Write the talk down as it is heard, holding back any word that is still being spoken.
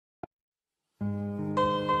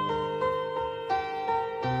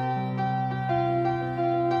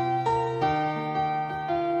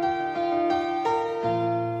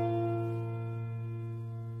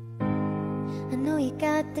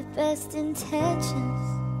best intentions,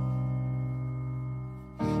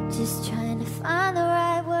 just trying to find the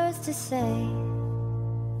right words to say.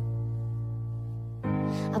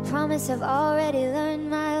 I promise I've already learned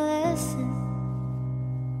my lesson,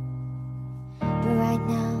 but right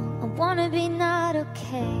now I wanna be not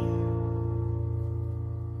okay.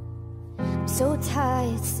 I'm so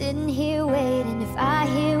tired sitting here waiting. If I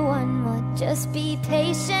hear one more, just be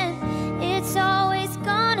patient. It's always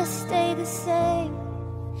gonna stay the same.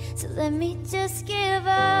 So let me just give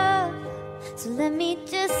up, so let me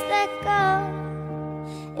just let go.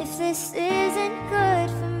 If this isn't good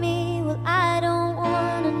for me, well, I don't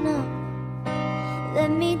wanna know.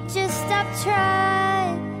 Let me just stop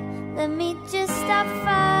trying, let me just stop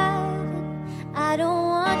fighting. I don't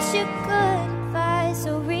want your good advice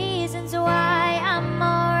or reasons why I'm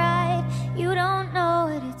alright. You don't know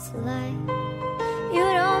what it's like, you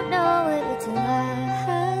don't know what it's like.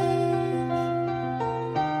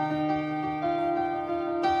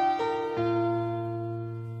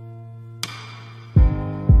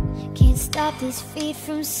 Can't stop these feet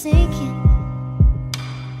from sinking,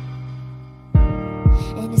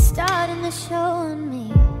 and it's starting to show on me.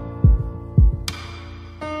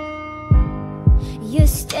 You're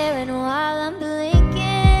staring while I'm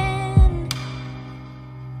blinking,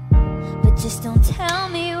 but just don't tell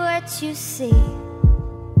me what you see.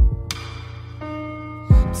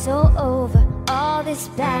 I'm so over all this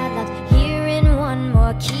bad luck. Here